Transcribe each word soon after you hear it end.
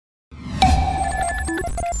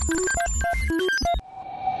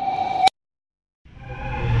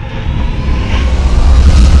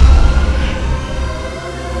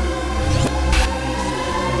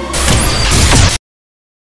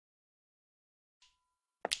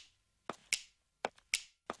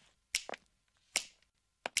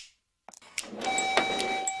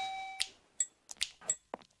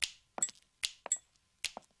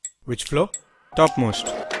Which floor? Topmost.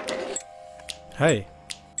 Hi.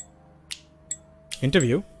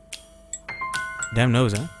 Interview? Damn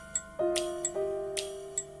nose, huh?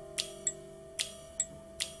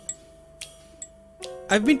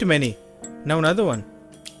 I've been to many. Now another one.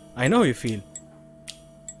 I know how you feel.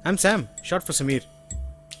 I'm Sam, short for Samir.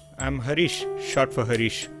 I'm Harish, short for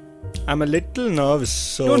Harish. I'm a little nervous,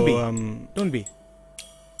 so... Don't be.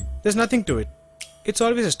 There's nothing to it. It's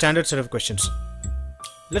always a standard set of questions.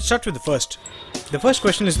 Let's start with the first. The first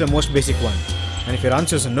question is the most basic one. And if your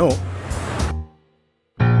answer is no...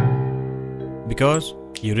 because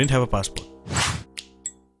you didn't have a passport.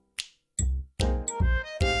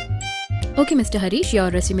 Okay, Mr. Harish, your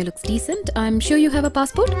resume looks decent. I'm sure you have a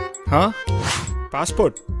passport? Huh?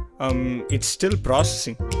 Passport? It's still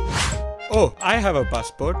processing. Oh, I have a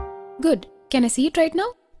passport. Good. Can I see it right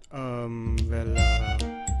now?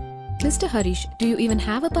 Mr. Harish, do you even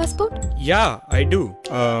have a passport? Yeah, I do.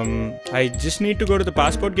 I just need to go to the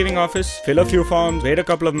passport giving office, fill a few forms, wait a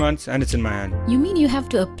couple of months, and it's in my hand. You mean you have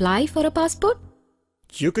to apply for a passport?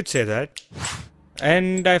 You could say that.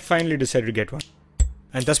 And I finally decided to get one.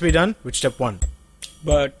 And thus be done with step 1.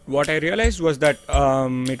 But what I realized was that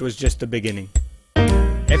it was just the beginning.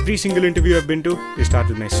 Every single interview I've been to, they start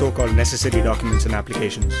with my so-called necessary documents and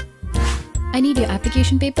applications. I need your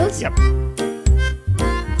application papers. Yep.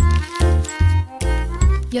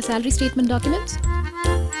 Your salary statement documents.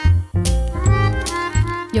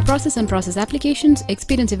 Your process and process applications,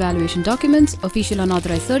 experience evaluation documents, official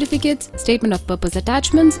unauthorized certificates, statement of purpose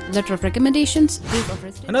attachments, letter of recommendations, proof of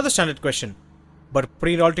residence. Another standard question. But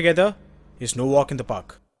putting it all together is no walk in the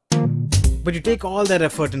park. But you take all that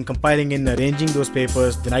effort in compiling and arranging those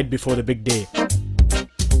papers the night before the big day.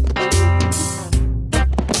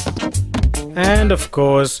 And of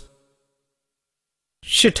course,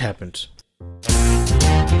 shit happens.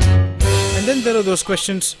 And then there are those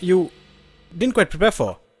questions you didn't quite prepare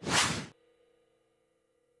for.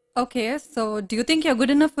 Okay, so do you think you're good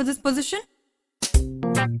enough for this position?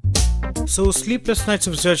 So sleepless nights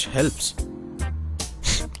of research helps.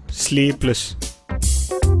 Sleepless.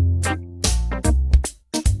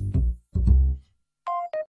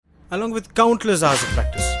 Along with countless hours of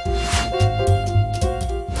practice.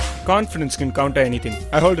 Confidence can counter anything.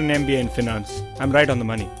 I hold an MBA in finance. I'm right on the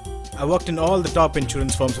money. I worked in all the top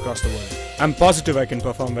insurance firms across the world. I'm positive I can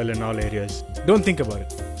perform well in all areas. Don't think about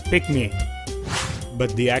it. Pick me.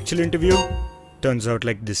 But the actual interview turns out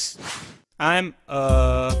like this. I'm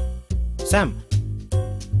Sam.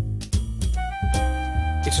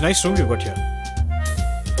 It's a nice room you've got here.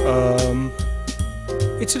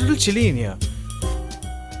 It's a little chilly in here.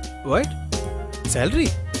 What? Salary?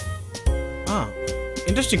 Ah,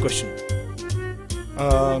 interesting question.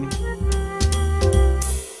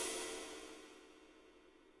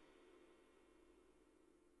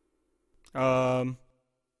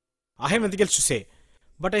 I have nothing else to say,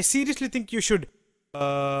 but I seriously think you should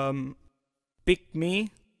pick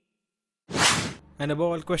me. And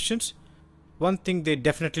above all questions, one thing they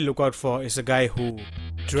definitely look out for is a guy who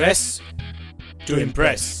Dress to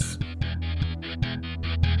impress.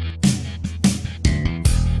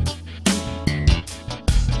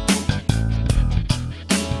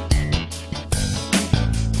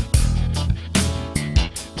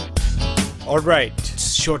 Alright.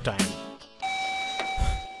 It's showtime.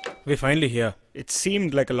 We're finally here. It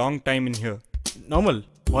seemed like a long time in here. Normal.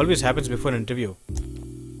 Always happens before an interview.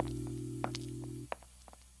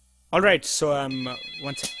 Alright, so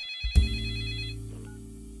once.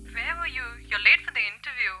 Where were you? You're late for the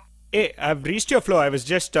interview. Hey, I've reached your floor. I was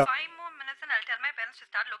just 5 more minutes and I'll tell my parents to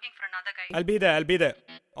start looking for another guy. I'll be there.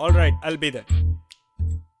 Alright, I'll be there.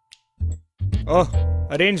 Oh,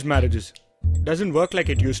 arranged marriages. Doesn't work like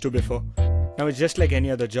it used to before. Now it's just like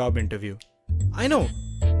any other job interview. I know.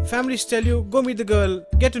 Families tell you, go meet the girl,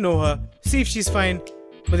 get to know her, see if she's fine.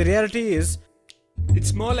 But the reality is,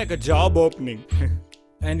 it's more like a job opening.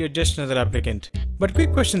 and you're just another applicant. But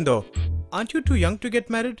quick question though, aren't you too young to get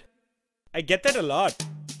married? I get that a lot.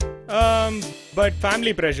 But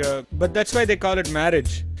family pressure. But that's why they call it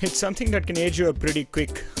marriage. It's something that can age you up pretty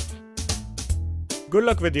quick. Good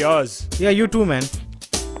luck with yours. Yeah, you too, man.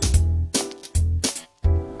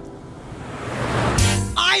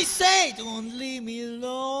 I say, don't leave me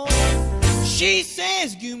alone. She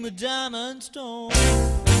says, give me diamond stone.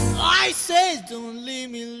 I says, don't leave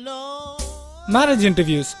me alone. Marriage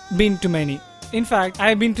interviews, been to many. In fact, I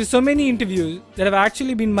have been to so many interviews that I've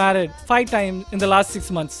actually been married 5 times in the last 6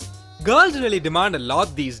 months. Girls really demand a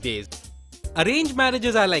lot these days. Arranged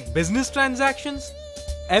marriages are like business transactions.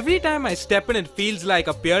 Every time I step in, it feels like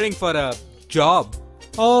appearing for a job.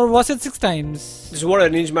 Or was it 6 times? This is what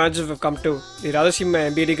arranged marriages have come to. They'd rather see my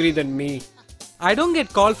MBA degree than me. I don't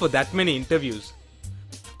get called for that many interviews.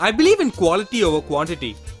 I believe in quality over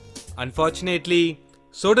quantity. Unfortunately,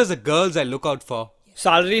 so does the girls I look out for.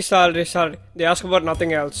 Salary, salary, salary. They ask about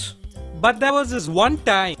nothing else. But there was this one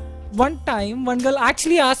time. One time, one girl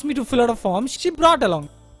actually asked me to fill out a form she brought along.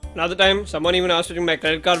 Another time, someone even asked me to my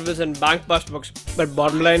credit card bills and bank passbooks. But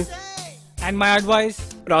bottom line, And my advice?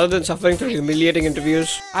 rather than suffering through humiliating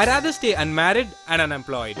interviews, I'd rather stay unmarried and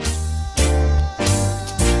unemployed.